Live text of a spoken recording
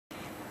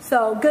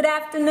So good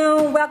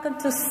afternoon, welcome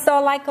to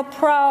Sew Like a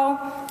Pro.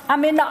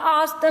 I'm in the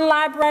Austin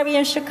Library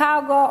in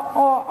Chicago,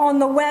 or on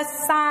the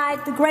west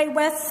side, the great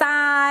west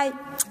side,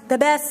 the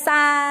best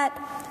side,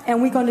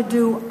 and we're going to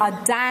do a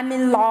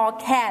diamond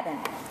log cabin.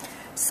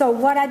 So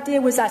what I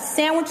did was I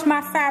sandwiched my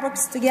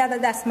fabrics together.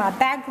 That's my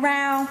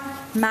background,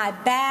 my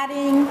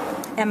batting,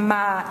 and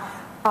my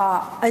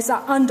it's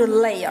an under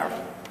layer.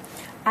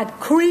 I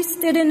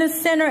creased it in the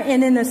center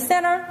and in the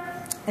center,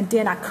 and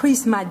then I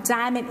creased my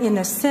diamond in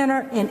the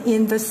center and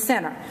in the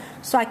center,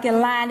 so I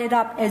can line it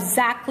up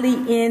exactly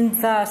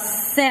in the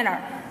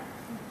center.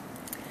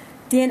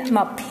 Then I'm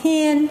going to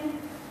pin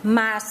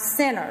my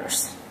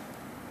centers.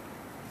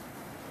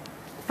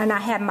 And I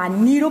have my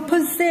needle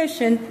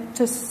position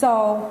to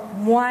sew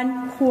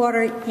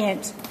 1/4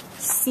 inch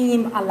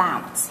seam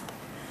allowance.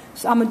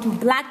 So I'm going to do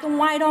black and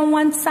white on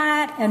one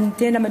side, and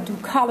then I'm going to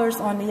do colors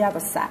on the other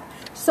side.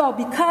 So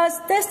because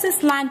this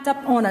is lined up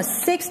on a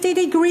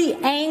 60-degree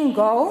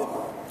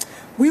angle,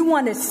 we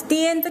want to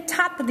stand the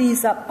top of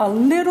these up a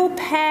little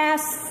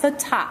past the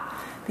top.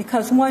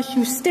 Because once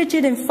you stitch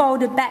it and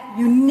fold it back,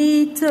 you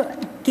need to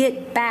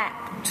get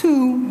back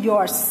to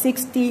your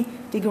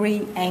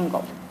 60-degree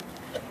angle.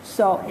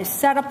 So it's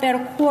set up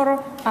at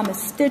 1/4. I'm going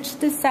to stitch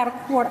this at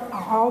 1/4.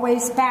 I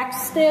always back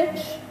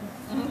stitch.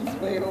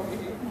 Way over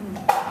here.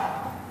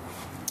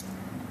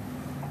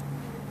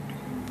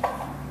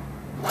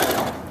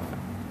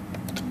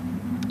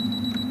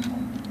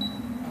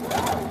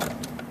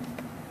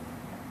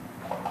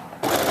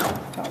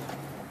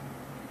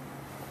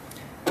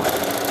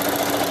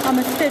 I'm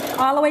going to stitch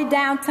all the way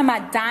down to my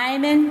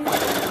diamond.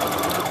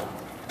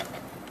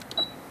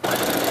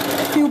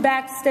 A few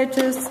back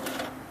stitches.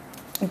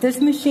 This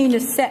machine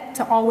is set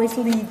to always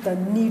leave the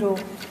needle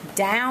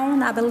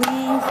down, I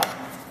believe.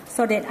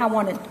 So then I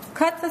want to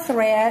cut the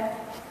thread.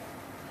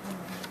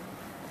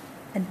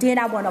 And then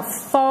I want to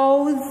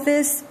fold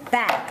this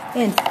back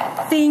and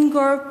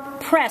finger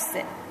press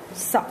it.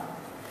 So,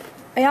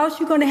 else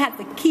you're going to have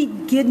to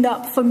keep getting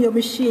up from your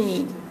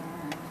machine.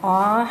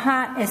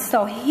 And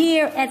so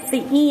here at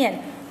the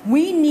end,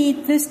 we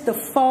need this to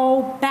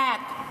fold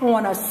back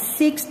on a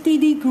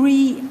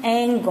 60-degree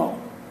angle.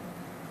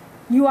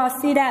 You all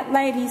see that,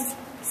 ladies?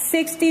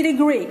 60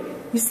 degree.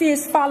 You see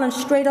it's falling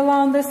straight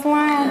along this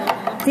line?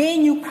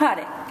 Then you cut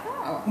it.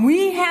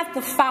 We have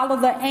to follow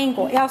the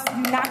angle, else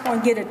you're not going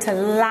to get it to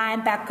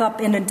line back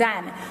up in a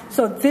diamond.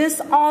 So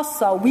this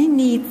also, we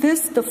need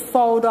this to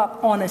fold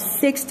up on a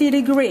 60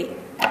 degree.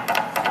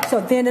 So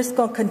then it's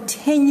going to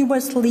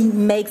continuously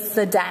make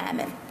the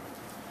diamond.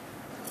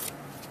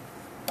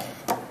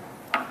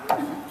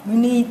 You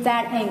need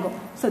that angle.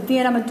 So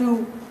then I'm going to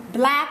do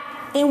black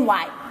and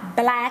white.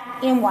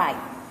 Black and white.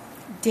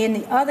 Then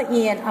the other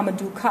end, I'm going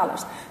to do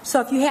colors.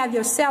 So if you have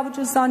your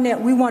salvages on there,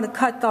 we want to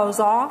cut those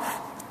off.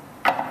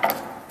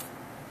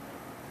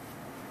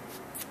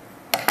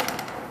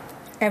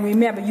 And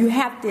remember, you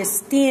have to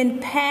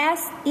extend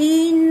past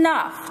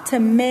enough to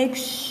make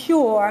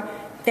sure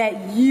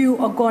that you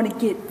are going to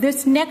get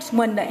this next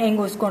one, the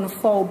angle is going to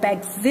fold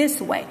back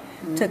this way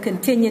to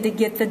continue to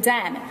get the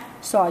diamond.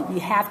 So you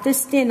have to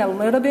extend a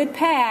little bit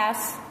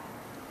past.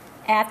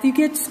 After you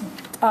get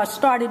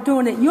started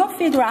doing it, you'll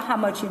figure out how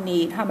much you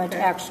need, how much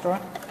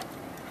extra.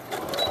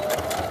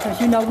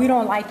 Because you know we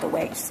don't like the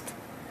waste.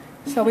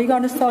 So we're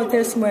going to sew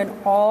this one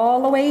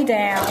all the way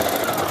down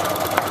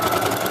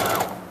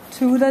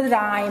to the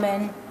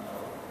diamond,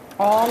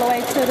 all the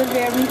way to the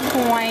very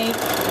point.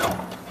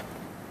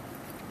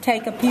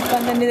 Take a peep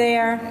under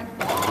there,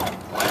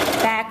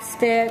 back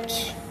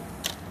stitch,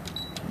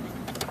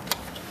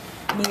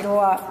 needle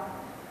up.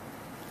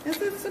 Is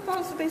it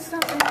supposed to be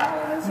something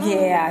all this?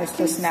 Yeah, it's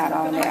just not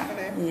on there.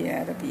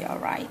 Yeah, it'll be all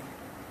right.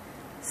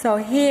 So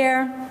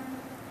here,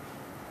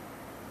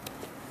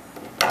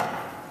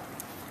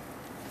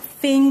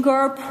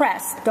 finger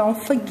press. Don't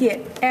forget,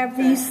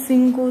 every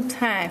single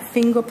time,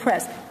 finger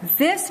press.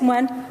 This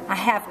one, I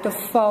have to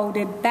fold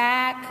it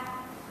back,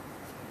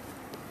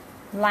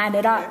 line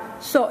it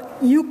up. So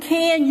you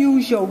can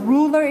use your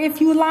ruler if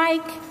you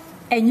like,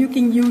 and you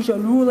can use your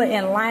ruler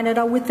and line it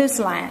up with this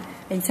line.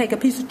 And take a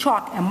piece of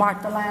chalk and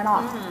mark the line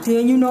off.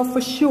 Then you know for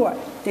sure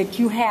that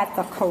you have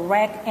the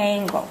correct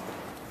angle.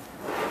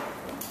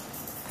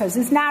 Because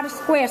it's not a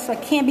square, so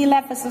it can't be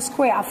left as a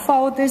square. I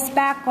fold this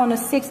back on a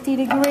 60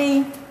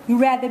 degree. You'd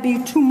rather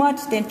be too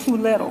much than too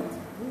little.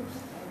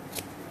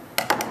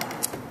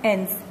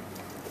 And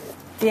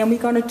then we're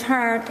going to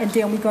turn, and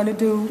then we're going to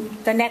do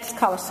the next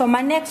color. So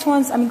my next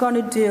ones, I'm going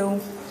to do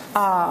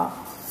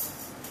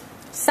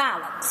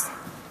solids.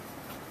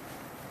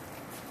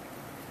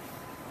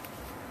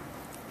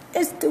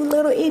 It's too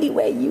little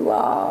anyway, you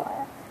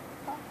all.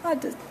 Now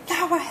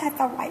I have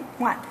the right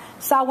one.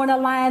 So I want to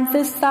line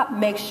this up,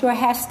 make sure it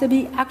has to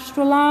be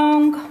extra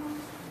long.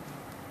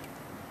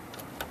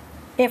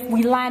 If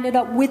we line it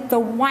up with the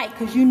white,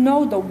 because you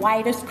know the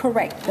white is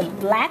correct. The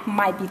black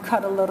might be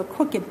cut a little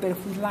crooked, but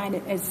if we line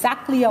it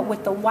exactly up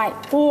with the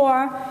white,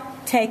 or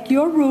take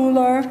your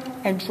ruler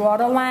and draw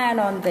the line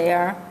on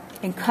there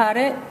and cut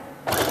it.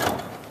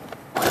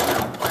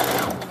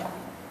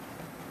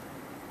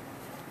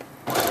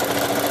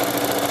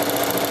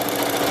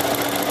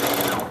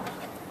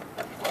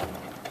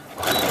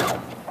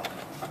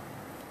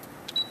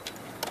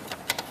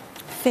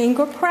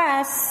 finger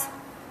press,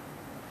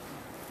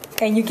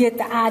 and you get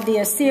the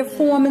idea. See it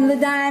forming the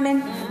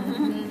diamond?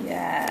 Mm-hmm.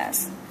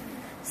 Yes.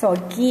 So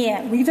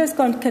again, we're just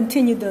going to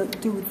continue to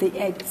do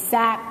the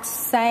exact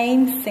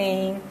same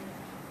thing.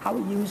 I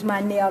will use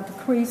my nail to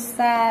crease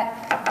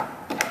that.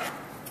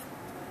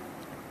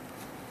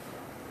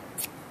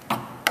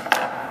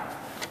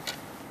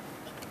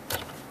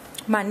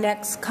 My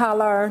next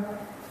color.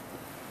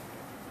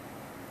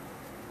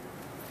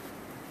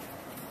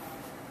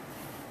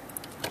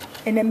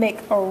 And then make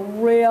a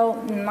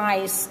real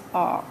nice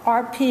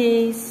art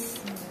piece,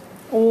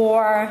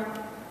 or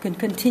you can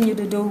continue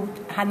to do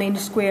how many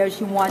squares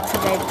you want to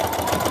make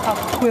a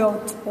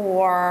quilt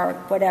or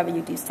whatever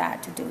you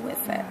decide to do with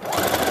it.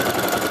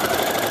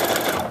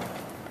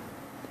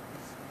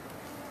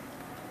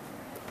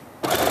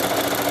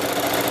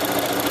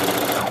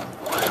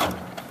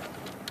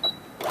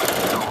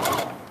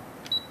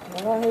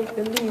 Well, I hate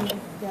to leave.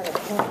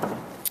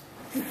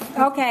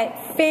 Okay,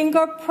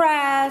 finger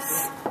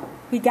press.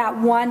 We got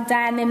one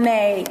diamond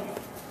made.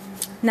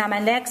 Now my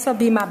next will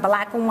be my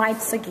black and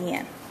whites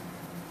again.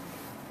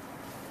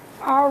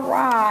 All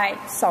right,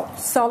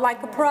 so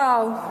like a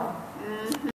pro.